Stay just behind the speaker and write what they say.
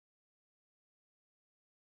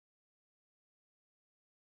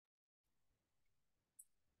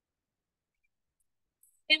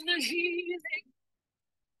in the healing.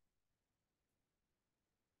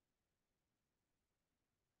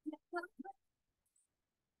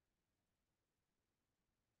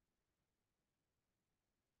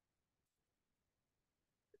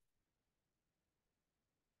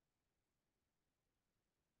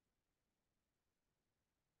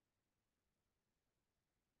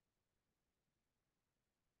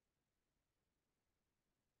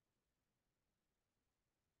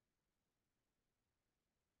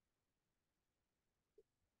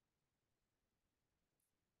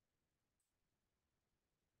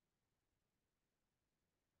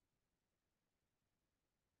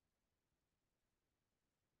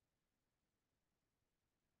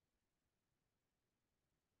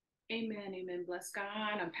 Amen, amen. Bless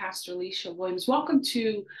God. I'm Pastor Alicia Williams. Welcome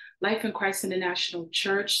to Life in Christ International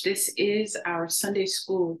Church. This is our Sunday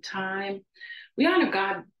school time. We honor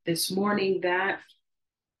God this morning that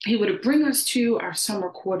He would bring us to our summer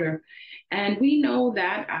quarter. And we know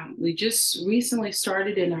that we just recently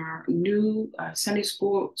started in our new Sunday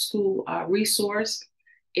school resource.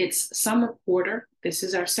 It's summer quarter. This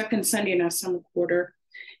is our second Sunday in our summer quarter.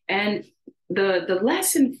 And the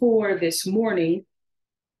lesson for this morning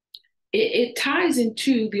it ties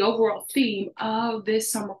into the overall theme of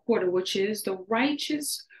this summer quarter, which is the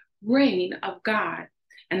righteous reign of God.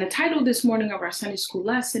 And the title this morning of our Sunday school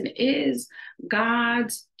lesson is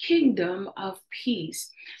God's Kingdom of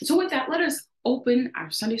Peace. And so with that, let us open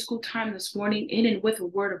our Sunday school time this morning in and with a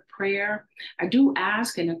word of prayer. I do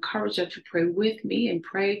ask and encourage that you pray with me and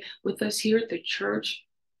pray with us here at the church.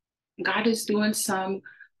 God is doing some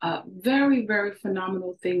very, very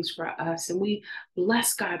phenomenal things for us. And we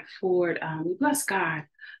bless God for it. We bless God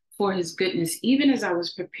for his goodness. Even as I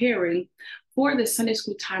was preparing for this Sunday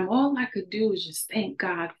school time, all I could do was just thank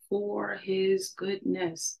God for his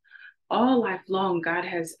goodness. All life long, God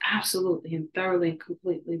has absolutely and thoroughly and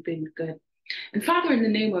completely been good. And Father, in the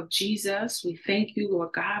name of Jesus, we thank you, Lord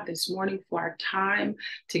God, this morning for our time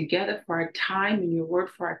together, for our time in your word,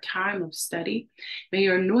 for our time of study. May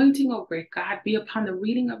your anointing, oh great God, be upon the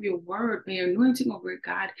reading of your word. May your anointing, oh great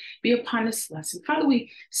God, be upon this lesson. Father,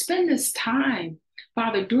 we spend this time,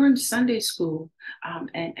 Father, during Sunday school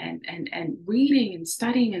and reading and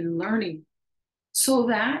studying and learning so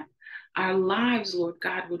that our lives, Lord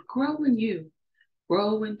God, would grow in you,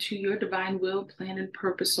 grow into your divine will, plan, and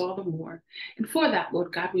purpose all the more. And for that,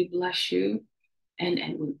 Lord God, we bless you and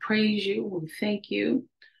we praise you. We thank you.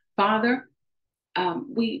 Father,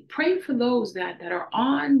 we pray for those that are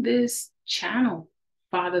on this channel,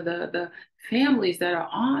 Father, the families that are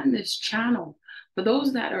on this channel, for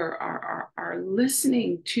those that are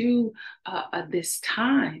listening to this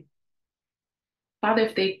time. Father,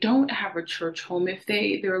 if they don't have a church home, if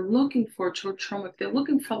they're looking for a church home, if they're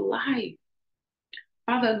looking for life,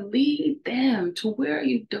 Father, lead them to where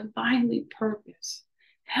you divinely purpose.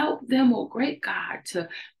 Help them, oh great God, to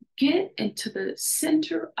get into the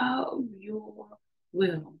center of your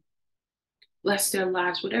will. Bless their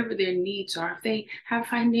lives, whatever their needs are. If they have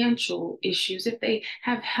financial issues, if they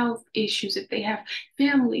have health issues, if they have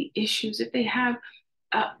family issues, if they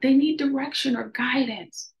need direction or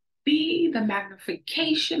guidance, be the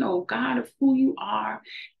magnification, oh God, of who you are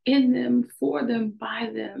in them, for them, by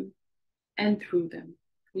them, and through them.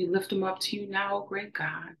 We lift them up to you now, great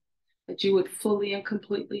God, that you would fully and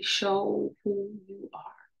completely show who you are.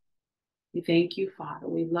 We thank you, Father.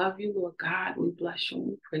 We love you, Lord God. We bless you and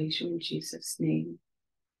we praise you in Jesus' name.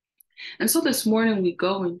 And so this morning we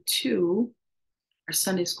go into our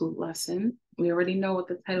Sunday school lesson. We already know what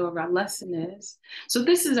the title of our lesson is. So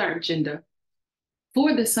this is our agenda.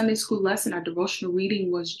 For the Sunday school lesson, our devotional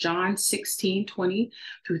reading was John 16:20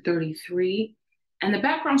 through 33. And the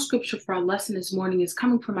background scripture for our lesson this morning is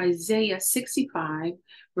coming from Isaiah 65,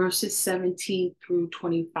 verses 17 through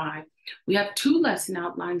 25. We have two lesson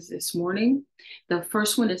outlines this morning. The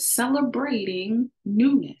first one is celebrating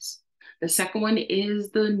newness. The second one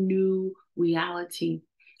is the new reality.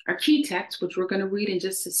 Our key text, which we're going to read in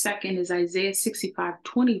just a second, is Isaiah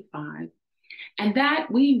 65:25. And that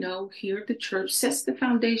we know here at the church sets the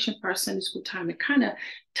foundation for our Sunday school time. It kind of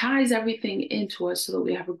ties everything into us so that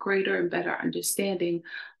we have a greater and better understanding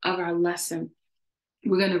of our lesson.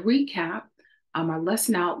 We're going to recap our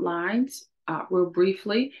lesson outlines real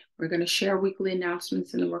briefly. We're going to share weekly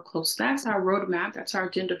announcements and then we're close. That's our roadmap. That's our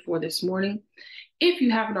agenda for this morning. If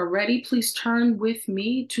you haven't already, please turn with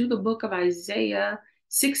me to the book of Isaiah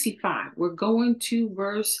 65. We're going to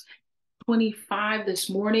verse 25 this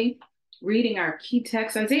morning. Reading our key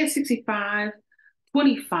text, Isaiah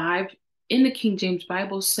 65:25 in the King James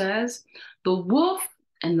Bible says, "The wolf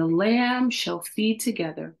and the lamb shall feed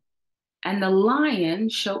together, And the lion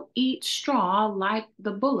shall eat straw like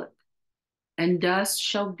the bullock, and dust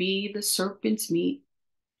shall be the serpent's meat.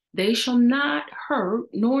 They shall not hurt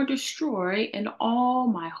nor destroy in all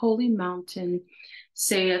my holy mountain,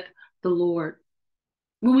 saith the Lord.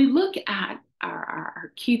 When we look at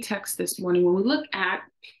our key text this morning, when we look at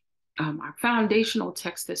our foundational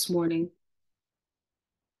text this morning,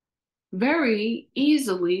 very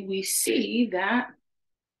easily we see that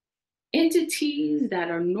entities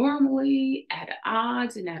that are normally at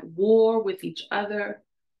odds and at war with each other,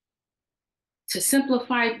 to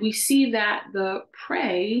simplify it, we see that the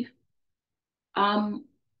prey um,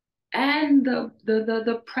 and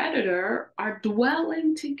the predator are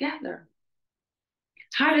dwelling together.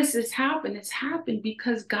 How does this happen? It's happened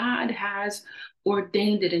because God has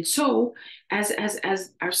ordained it. And so, as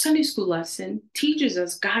our Sunday school lesson teaches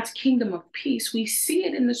us God's kingdom of peace, we see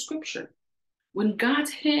it in the scripture. When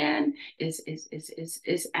God's hand is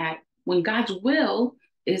at, when God's will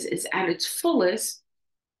is at its fullest,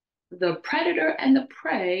 the predator and the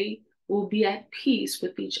prey will be at peace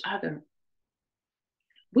with each other.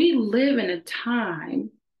 We live in a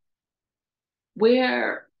time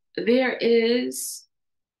where there is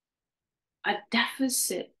a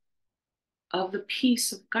deficit of the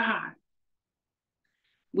peace of God.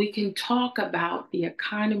 We can talk about the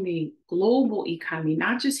economy, global economy,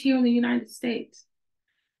 not just here in the United States.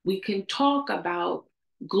 We can talk about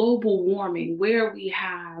global warming, where we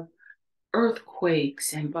have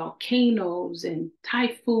earthquakes and volcanoes and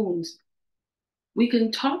typhoons. We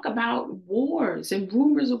can talk about wars and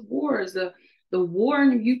rumors of wars, the war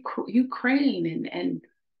in Ukraine and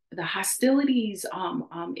the hostilities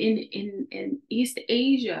in East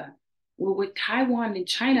Asia with Taiwan and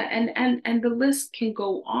China, and the list can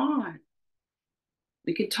go on.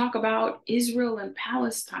 We can talk about Israel and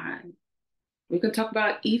Palestine. We can talk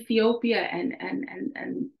about Ethiopia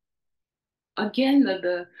and again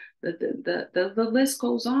the list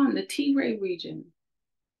goes on, the Tigray region.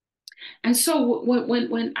 And so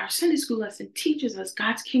when our Sunday school lesson teaches us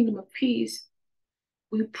God's kingdom of peace,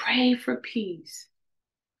 we pray for peace.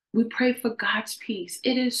 We pray for God's peace.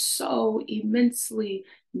 It is so immensely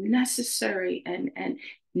necessary and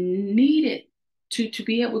needed to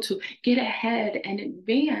be able to get ahead and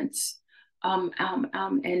advance and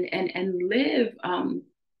live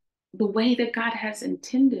the way that God has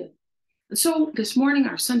intended. So this morning,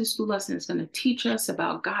 our Sunday school lesson is going to teach us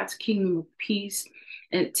about God's kingdom of peace.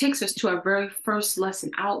 And it takes us to our very first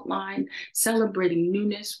lesson outline, celebrating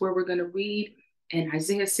newness, where we're going to read in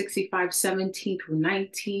Isaiah 65, 17 through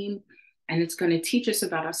 19. And it's going to teach us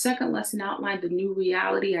about our second lesson outline, the new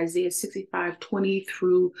reality, Isaiah 65, 20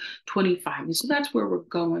 through 25. And so that's where we're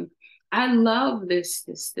going. I love this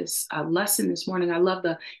lesson this morning. I love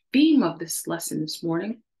the theme of this lesson this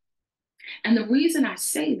morning. And the reason I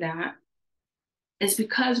say that is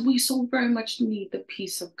because we so very much need the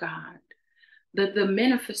peace of God, the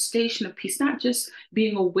manifestation of peace, not just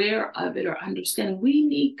being aware of it or understanding. We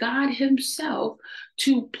need God Himself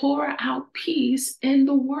to pour out peace in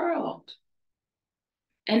the world.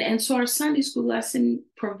 And so our Sunday school lesson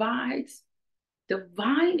provides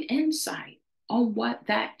divine insight on what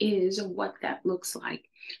that is and what that looks like.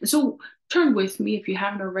 And so turn with me, if you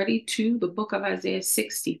haven't already, to the book of Isaiah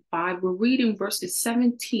 65. We're reading verses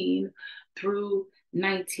 17 through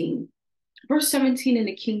 19. Verse 17 in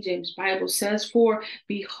the King James Bible says, "For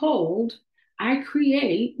behold, I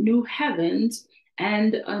create new heavens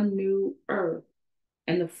and a new earth,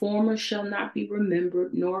 and the former shall not be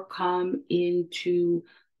remembered nor come into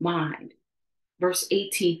mind." Verse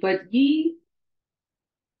 18, "But be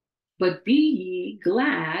ye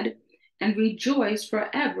glad and rejoice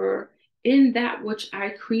forever in that which I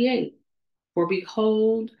create. For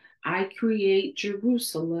behold, I create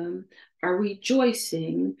Jerusalem a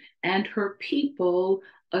rejoicing and her people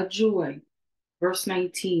a joy." Verse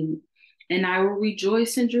 19, "And I will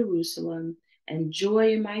rejoice in Jerusalem and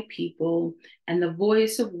joy in my people, and the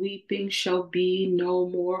voice of weeping shall be no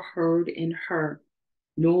more heard in her,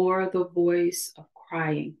 nor the voice of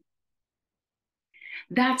crying."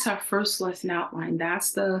 That's our first lesson outline.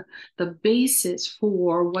 That's the basis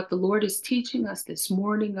for what the Lord is teaching us this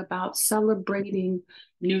morning about celebrating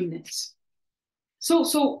newness.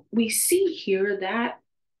 So we see here that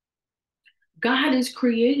God is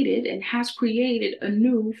created and has created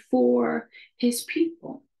anew for His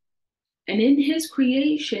people. And in His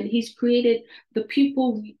creation, He's created the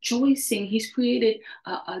people rejoicing. He's created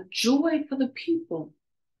a joy for the people.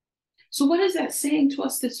 So what is that saying to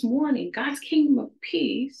us this morning? God's kingdom of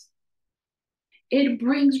peace, it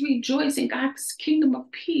brings rejoicing. God's kingdom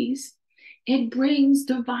of peace, it brings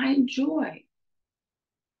divine joy.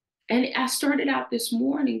 And I started out this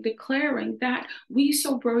morning declaring that we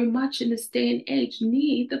so very much in this day and age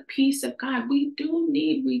need the peace of God. We do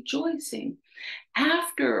need rejoicing.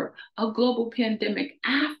 After a global pandemic,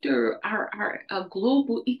 after our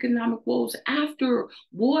global economic woes, after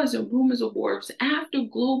wars and rumors of wars, after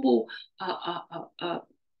global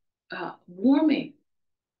warming.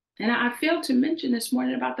 And I failed to mention this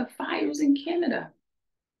morning about the fires in Canada.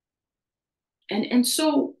 And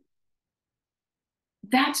so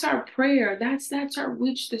that's our prayer. That's our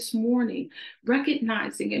wish this morning,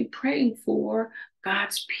 recognizing and praying for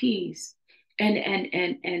God's peace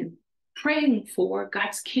and praying for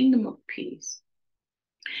God's kingdom of peace.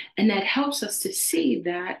 And that helps us to see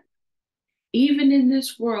that even in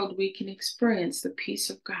this world, we can experience the peace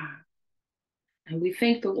of God. And we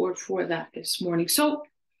thank the Lord for that this morning. So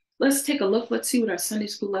let's take a look. Let's see what our Sunday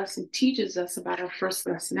school lesson teaches us about our first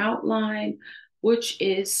lesson outline, which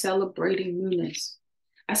is celebrating newness.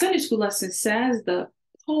 Our Sunday school lesson says the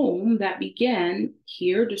poem that began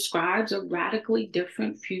here describes a radically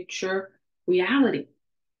different future reality.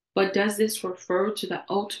 But does this refer to the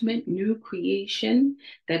ultimate new creation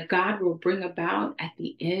that God will bring about at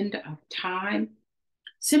the end of time?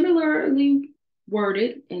 Similarly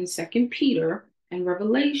worded in 2 Peter and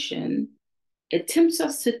Revelation, it tempts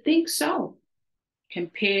us to think so.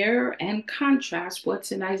 Compare and contrast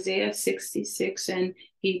what's in Isaiah 66 and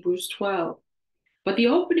Hebrews 12. But the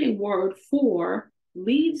opening word for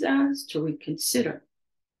leads us to reconsider.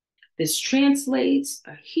 This translates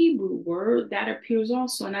a Hebrew word that appears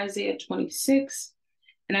also in Isaiah 26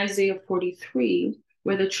 and Isaiah 43,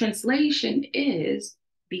 where the translation is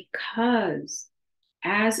because,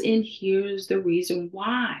 as in here's the reason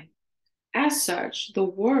why. As such, the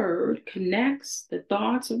word connects the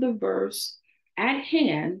thoughts of the verse at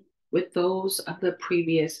hand with those of the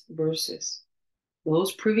previous verses.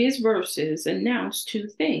 Those previous verses announce two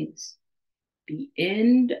things: the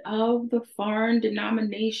end of the foreign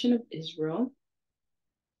denomination of Israel,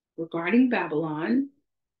 regarding Babylon,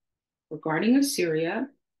 regarding Assyria,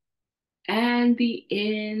 and the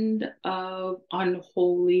end of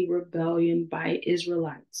unholy rebellion by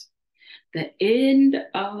Israelites. The end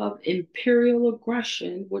of imperial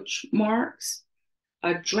aggression, which marks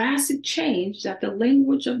a drastic change that the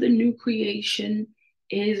language of the new creation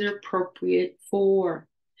is appropriate for.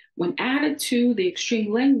 When added to the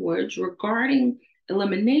extreme language regarding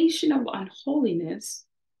elimination of unholiness,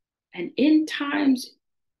 and end times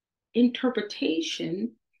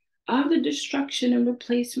interpretation of the destruction and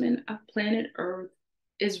replacement of planet Earth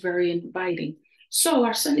is very inviting. So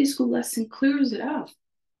our Sunday school lesson clears it up.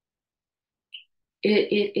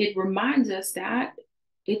 It reminds us that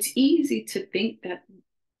it's easy to think that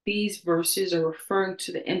these verses are referring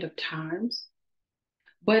to the end of times,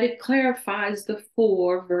 but it clarifies the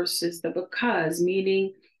for versus the because,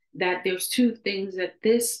 meaning that there's two things that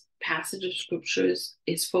this passage of scriptures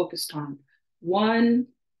is focused on. One,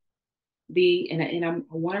 I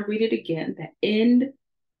want to read it again, the end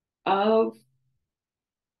of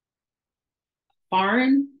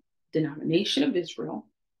foreign denomination of Israel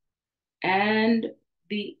and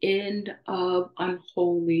the end of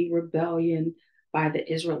unholy rebellion by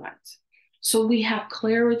the Israelites. So we have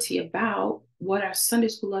clarity about what our Sunday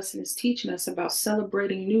school lesson is teaching us about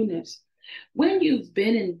celebrating newness. When you've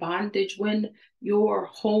been in bondage, when your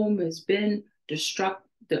home has been destroyed,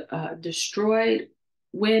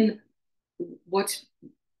 when what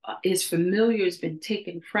is familiar has been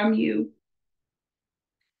taken from you,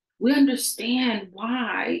 we understand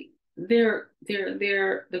why the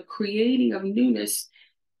creating of newness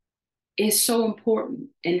is so important,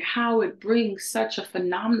 and how it brings such a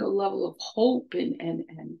phenomenal level of hope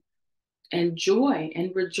and joy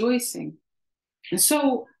and rejoicing. And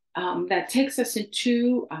so that takes us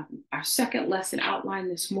into our second lesson outline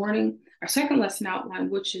this morning, our second lesson outline,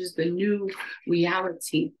 which is the new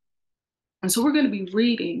reality. And so we're going to be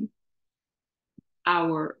reading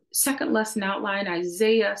our second lesson outline,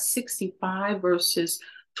 Isaiah 65, verses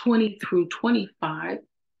 20 through 25.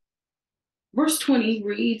 Verse 20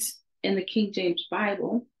 reads in the King James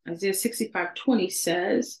Bible, Isaiah 65:20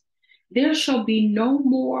 says, "There shall be no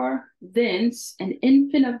more thence an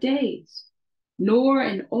infant of days, nor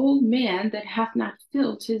an old man that hath not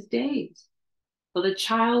filled his days. For the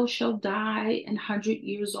child shall die 100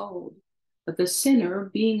 years old, but the sinner,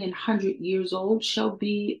 being 100 years old, shall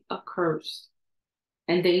be accursed.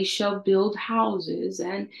 And they shall build houses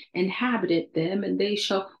and inhabit them, and they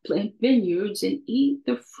shall plant vineyards and eat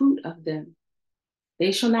the fruit of them.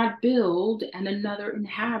 They shall not build and another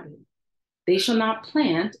inhabit. They shall not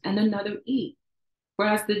plant and another eat.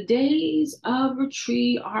 Whereas the days of a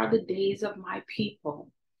tree are the days of my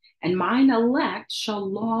people, and mine elect shall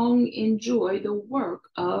long enjoy the work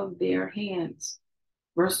of their hands.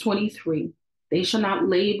 Verse 23, they shall not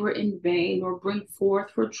labor in vain or bring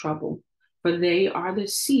forth for trouble, for they are the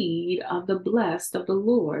seed of the blessed of the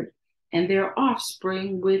Lord, and their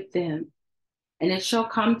offspring with them. And it shall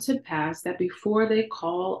come to pass that before they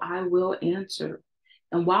call, I will answer.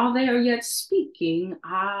 And while they are yet speaking,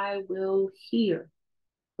 I will hear.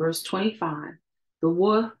 Verse 25, the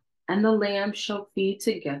wolf and the lamb shall feed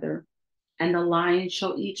together, and the lion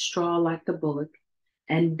shall eat straw like the bullock,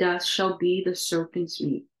 and dust shall be the serpent's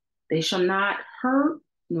meat. They shall not hurt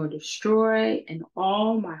nor destroy in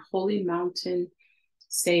all my holy mountain,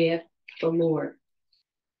 saith the Lord.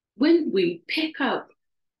 When we pick up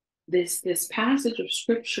this passage of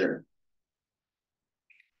scripture,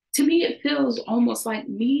 to me, it feels almost like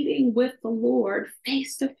meeting with the Lord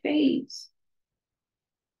face to face.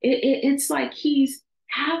 It's like he's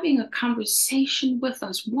having a conversation with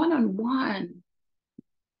us one-on-one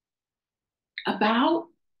about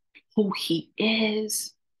who he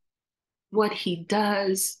is, what he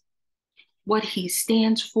does, what he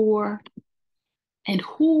stands for, and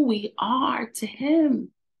who we are to him.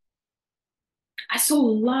 I so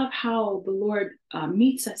love how the Lord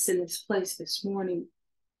meets us in this place this morning.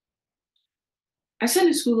 Our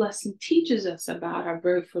Sunday school lesson teaches us about our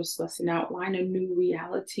very first lesson outline, a new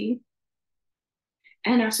reality.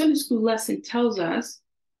 And our Sunday school lesson tells us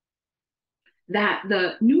that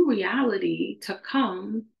the new reality to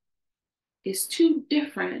come is too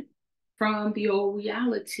different from the old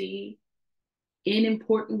reality in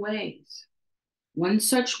important ways. One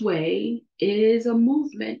such way is a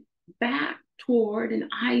movement back toward an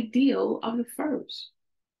ideal of the first,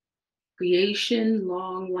 creation,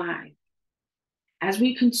 long life. As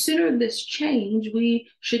we consider this change, we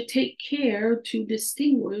should take care to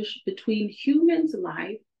distinguish between human's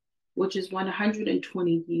life, which is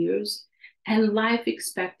 120 years, and life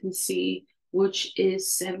expectancy, which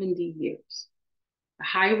is 70 years. The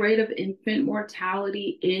high rate of infant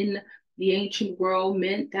mortality in the ancient world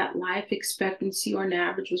meant that life expectancy on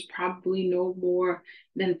average was probably no more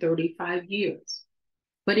than 35 years.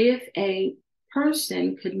 But if a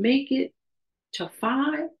person could make it to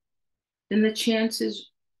 5, then the chances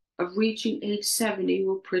of reaching age 70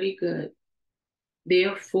 were pretty good.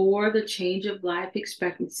 Therefore, the change of life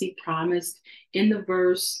expectancy promised in the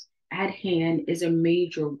verse at hand is a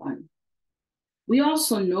major one. We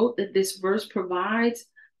also note that this verse provides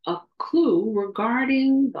a clue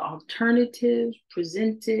regarding the alternatives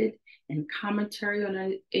presented in commentary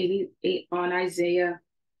on Isaiah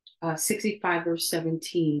 65, verse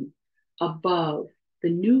 17, above the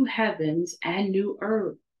new heavens and new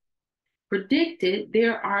earth. Predicted, they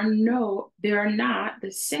are not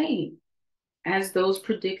the same as those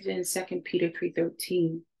predicted in 2 Peter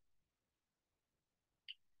 3:13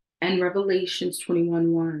 and Revelations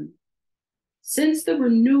 21:1. Since the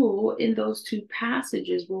renewal in those two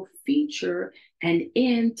passages will feature an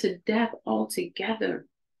end to death altogether,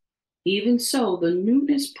 even so, the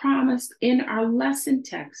newness promised in our lesson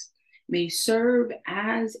text may serve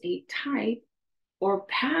as a type or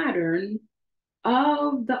pattern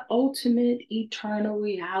of the ultimate eternal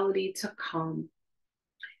reality to come.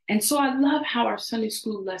 And so I love how our Sunday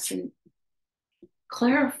school lesson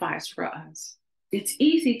clarifies for us. It's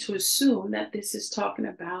easy to assume that this is talking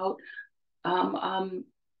about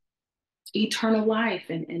eternal life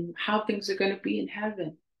and how things are going to be in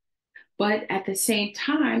heaven. But at the same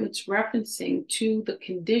time, it's referencing to the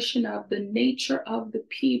condition of the nature of the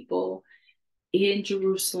people in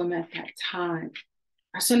Jerusalem at that time.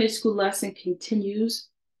 Our Sunday school lesson continues,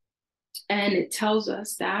 and it tells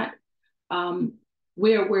us that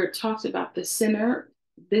where it talks about the sinner,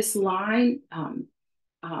 this line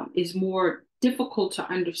is more difficult to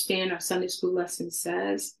understand. Our Sunday school lesson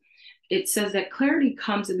says, it says that clarity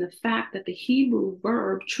comes in the fact that the Hebrew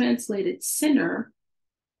verb translated sinner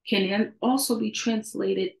can also be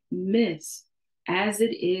translated miss, as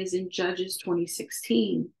it is in Judges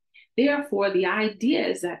 20:16. Therefore, the idea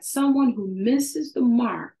is that someone who misses the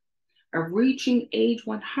mark of reaching age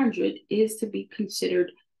 100 is to be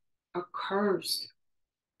considered accursed.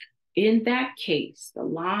 In that case, the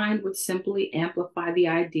line would simply amplify the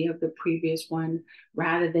idea of the previous one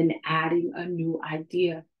rather than adding a new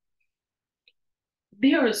idea.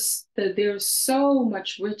 There's so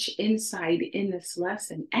much rich insight in this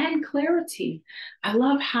lesson and clarity. I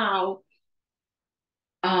love how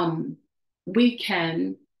we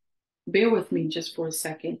can, bear with me just for a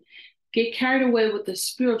second, get carried away with the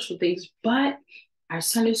spiritual things, but our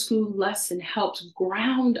Sunday school lesson helps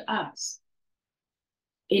ground us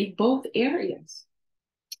in both areas.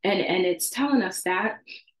 And it's telling us that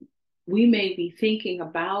we may be thinking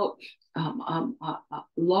about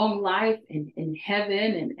long life in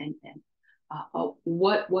heaven and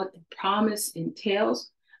what the promise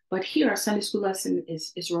entails. But here, our Sunday school lesson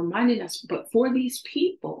is reminding us. But for these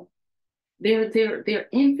people, their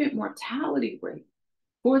infant mortality rate,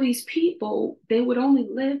 for these people, they would only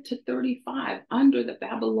live to 35 under the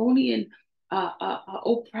Babylonian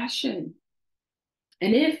oppression.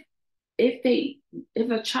 And if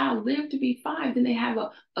a child lived to be 5, then they have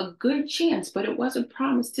a good chance, but it wasn't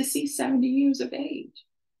promised to see 70 years of age.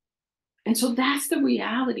 And so that's the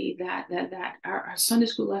reality that our Sunday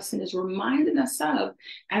school lesson is reminding us of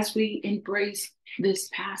as we embrace this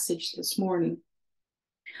passage this morning.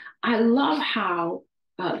 I love how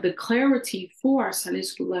the clarity for our Sunday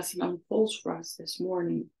school lesson unfolds for us this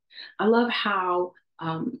morning. I love how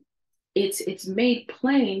it's made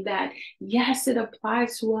plain that yes, it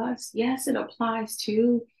applies to us. Yes, it applies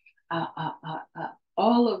to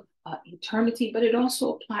all of eternity, but it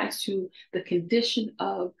also applies to the condition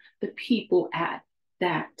of the people at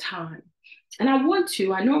that time. And I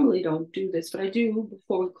normally don't do this, but I do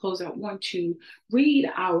before we close out, want to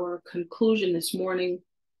read our conclusion this morning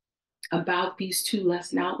about these 2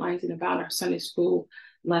 lesson outlines and about our Sunday school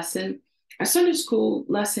lesson. Our Sunday school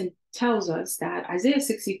lesson tells us that Isaiah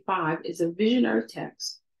 65 is a visionary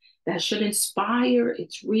text that should inspire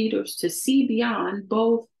its readers to see beyond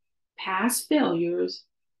both past failures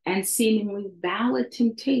and seemingly valid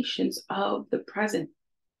temptations of the present.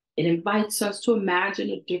 It invites us to imagine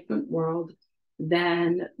a different world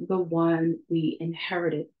than the one we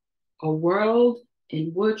inherited, a world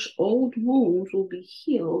in which old wounds will be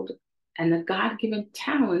healed and the God-given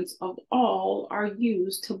talents of all are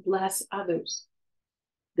used to bless others.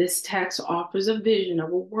 This text offers a vision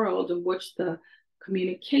of a world in which the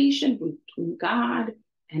communication between God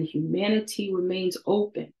and humanity remains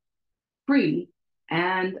open, free,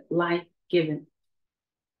 and life-giving.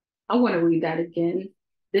 I want to read that again.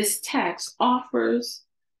 This text offers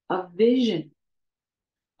a vision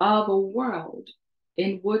of a world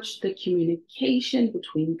in which the communication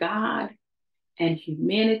between God and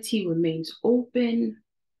humanity remains open,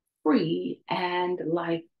 free, and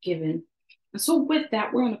life-giving. And so with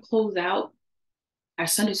that, we're going to close out our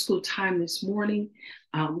Sunday school time this morning.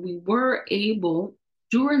 We were able,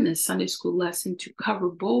 during this Sunday school lesson, to cover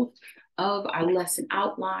both of our lesson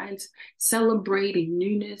outlines, celebrating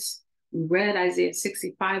newness. We read Isaiah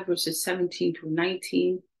 65, verses 17 through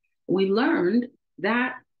 19. We learned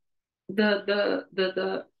that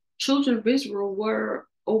the children of Israel were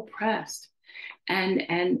oppressed.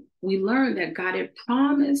 And we learned that God had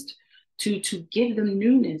promised to give them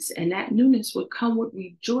newness, and that newness would come with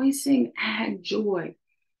rejoicing and joy.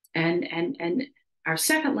 And our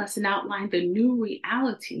second lesson outlined the new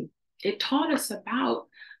reality. It taught us about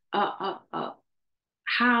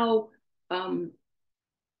how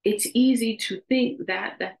it's easy to think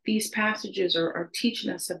that these passages are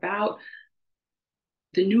teaching us about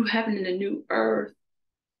the new heaven and the new earth,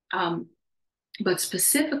 but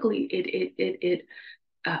specifically it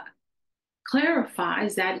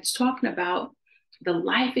clarifies that it's talking about the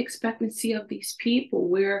life expectancy of these people,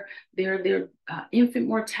 where their infant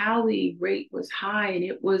mortality rate was high, and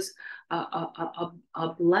it was a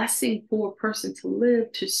blessing for a person to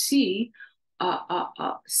live to see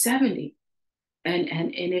 70,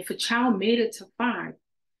 and if a child made it to 5.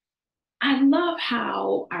 I love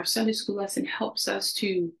how our Sunday school lesson helps us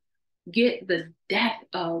to get the depth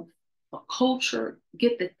of a culture,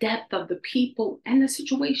 get the depth of the people and the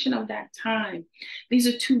situation of that time. These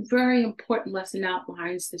are 2 very important lesson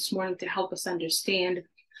outlines this morning to help us understand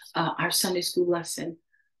our Sunday school lesson.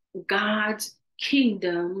 God's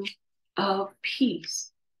kingdom of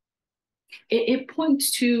peace. It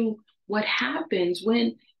points to what happens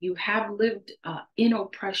when you have lived in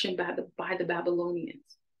oppression by the Babylonians.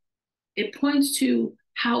 It points to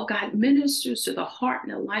how God ministers to the heart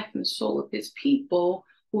and the life and soul of his people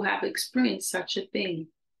who have experienced such a thing,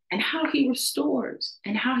 and how he restores,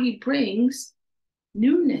 and how he brings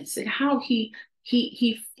newness, and how he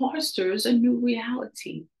fosters a new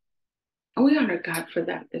reality. And we honor God for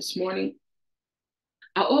that this morning.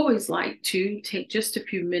 I always like to take just a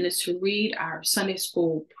few minutes to read our Sunday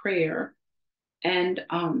school prayer, and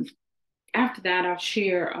after that, I'll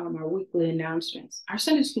share our weekly announcements. Our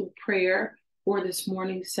Sunday school prayer for this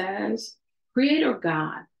morning says, Creator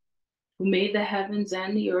God, who made the heavens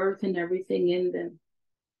and the earth and everything in them,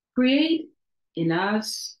 create in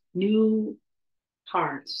us new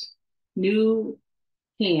hearts, new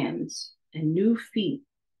hands, and new feet,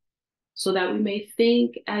 so that we may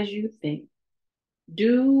think as you think,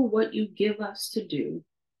 do what you give us to do,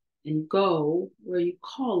 and go where you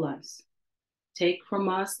call us Take from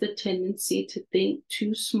us the tendency to think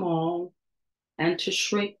too small and to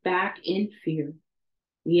shrink back in fear.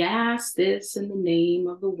 We ask this in the name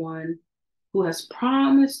of the one who has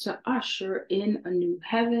promised to usher in a new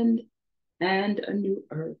heaven and a new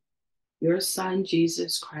earth, your Son,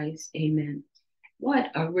 Jesus Christ. Amen. What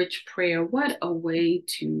a rich prayer. What a way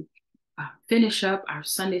to finish up our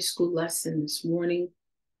Sunday school lesson this morning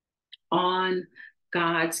on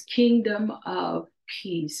God's kingdom of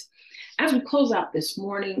peace. As we close out this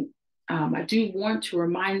morning, I do want to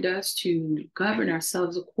remind us to govern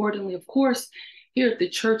ourselves accordingly. Of course, here at the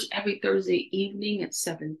church, every Thursday evening at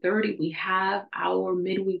 7:30, we have our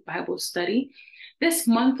midweek Bible study. This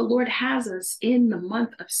month, the Lord has us in the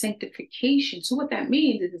month of sanctification. So what that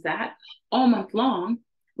means is that all month long,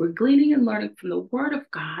 we're gleaning and learning from the Word of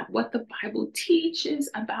God what the Bible teaches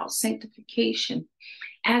about sanctification.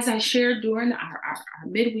 As I shared during our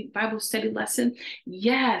midweek Bible study lesson,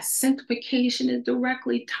 yes, sanctification is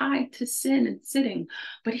directly tied to sin and sinning.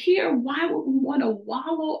 But here, why would we want to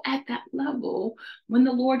wallow at that level when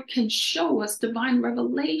the Lord can show us divine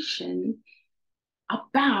revelation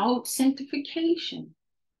about sanctification?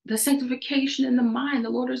 The sanctification in the mind,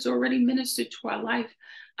 the Lord has already ministered to our life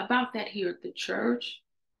about that here at the church.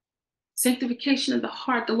 Sanctification of the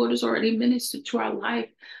heart, the Lord has already ministered to our life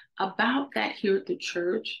about that here at the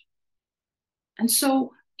church. And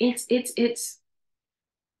so it's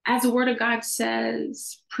as the word of God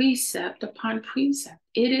says, precept upon precept.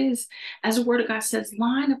 It is, as the word of God says,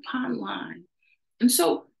 line upon line. And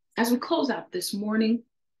so as we close out this morning,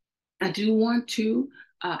 I do want to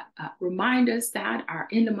remind us that our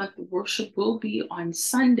end of month worship will be on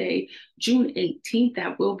Sunday, June 18th.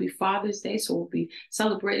 That will be Father's Day. So we'll be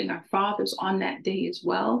celebrating our fathers on that day as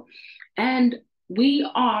well. And we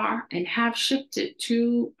are and have shifted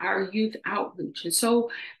to our youth outreach. And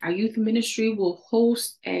so our youth ministry will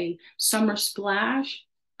host a summer splash.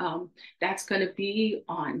 That's going to be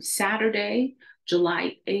on Saturday,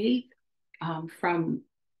 July 8th, from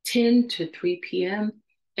 10 to 3 p.m.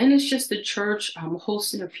 And it's just the church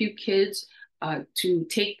hosting a few kids to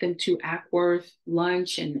take them to Ackworth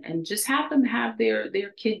lunch and just have them have their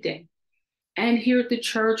kid day. And here at the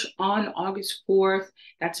church on August 4th,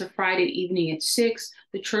 that's a Friday evening at 6,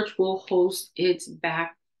 the church will host its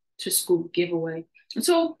back to school giveaway. And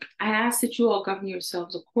so I ask that you all govern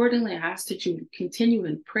yourselves accordingly. I ask that you continue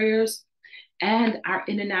in prayers, and our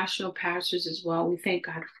international pastors as well. We thank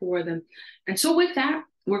God for them. And so with that,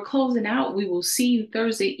 we're closing out. We will see you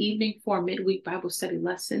Thursday evening for a midweek Bible study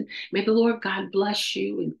lesson. May the Lord God bless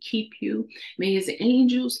you and keep you. May his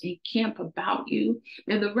angels encamp about you.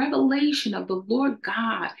 May the revelation of the Lord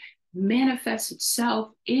God manifest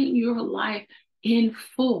itself in your life in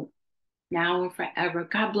full, now and forever.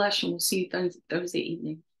 God bless you. We'll see you Thursday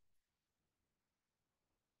evening.